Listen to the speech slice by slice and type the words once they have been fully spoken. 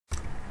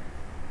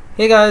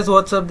Hey guys,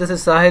 what's up? This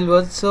is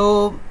Sahil.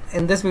 So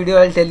in this video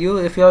I'll tell you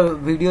if your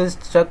video is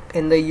stuck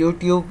in the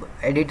YouTube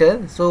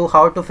editor, so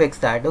how to fix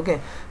that.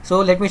 Okay, so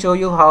let me show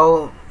you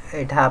how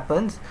it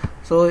happens.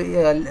 So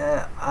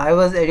I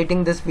was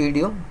editing this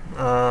video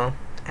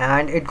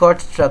and it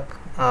got stuck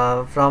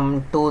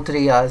from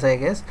 2-3 hours I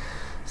guess.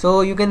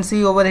 So you can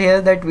see over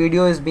here that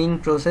video is being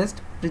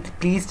processed.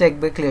 Please check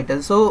back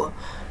later. So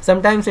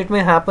sometimes it may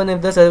happen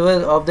if the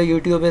server of the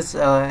YouTube is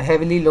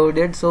heavily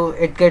loaded, so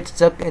it gets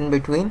stuck in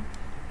between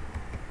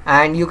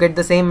and you get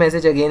the same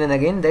message again and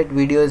again that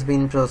video is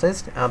being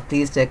processed,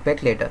 please check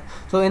back later.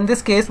 So in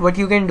this case what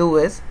you can do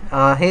is,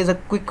 here's a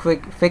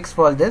quick fix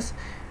for this.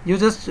 You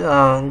just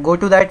go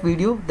to that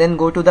video, then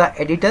go to the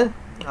editor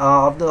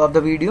of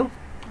the video,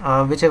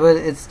 whichever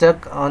is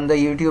stuck on the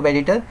YouTube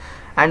editor,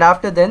 and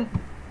after then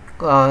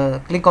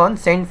click on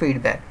send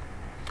feedback.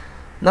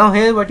 Now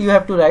here what you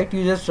have to write,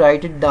 you just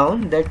write it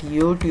down that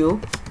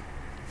YouTube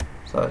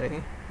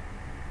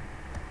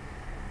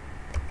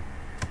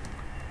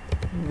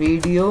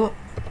video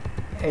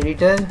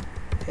editor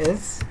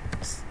is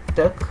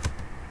stuck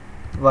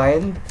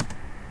while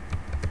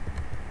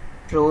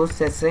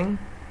processing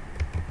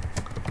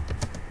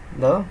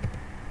the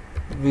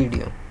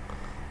video.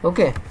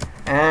 Okay,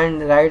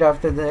 and right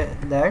after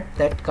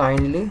that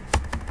kindly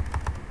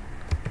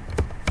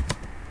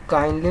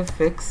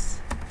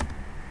fix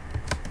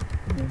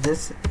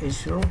this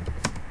issue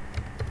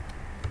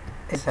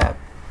ASAP.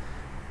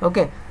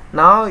 Okay,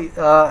 now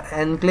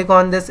and click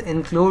on this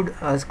include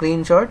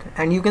screenshot,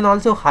 and you can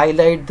also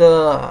highlight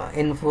the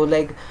info,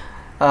 like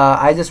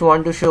I just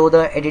want to show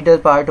the editor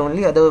part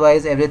only,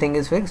 otherwise everything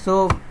is fixed.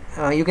 So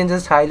you can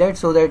just highlight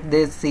so that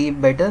they see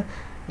better.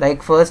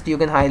 Like first you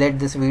can highlight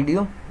this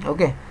video,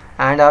 okay,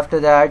 and after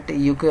that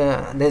you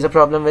can, there's a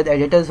problem with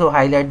editor, so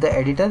highlight the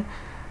editor,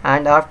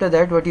 and after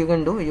that what you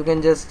can do, you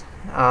can just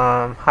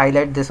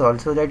highlight this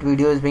also, that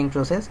video is being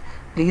processed,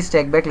 please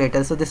check back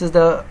later. So this is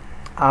the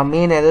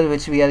main error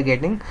which we are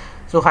getting,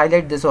 so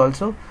highlight this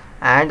also,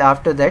 and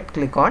after that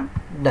click on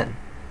done.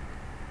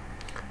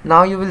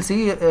 Now you will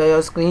see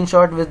your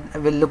screenshot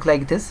will look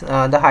like this.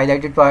 The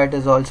highlighted part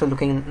is also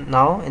looking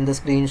now in the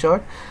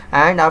screenshot,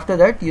 and after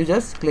that you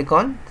just click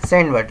on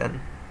send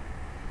button.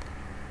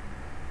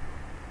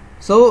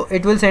 So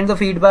it will send the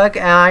feedback,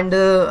 and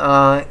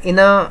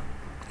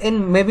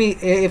in maybe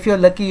if you're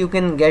lucky you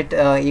can get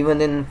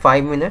even in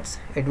 5 minutes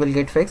it will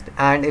get fixed,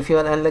 and if you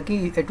are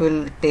unlucky it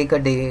will take a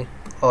day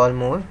or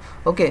more.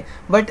 Okay,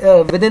 but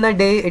within a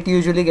day it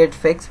usually gets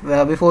fixed,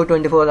 before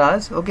 24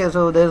 hours. Okay,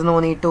 so there's no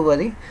need to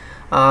worry.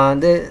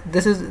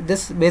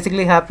 This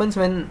basically happens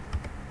when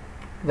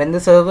the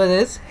server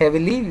is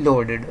heavily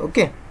loaded.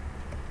 Okay,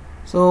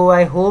 so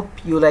I hope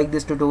you like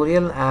this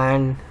tutorial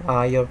and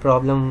your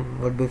problem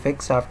would be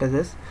fixed after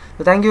this.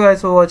 So thank you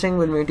guys for watching.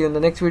 We'll meet you in the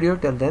next video.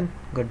 Till then,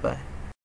 goodbye.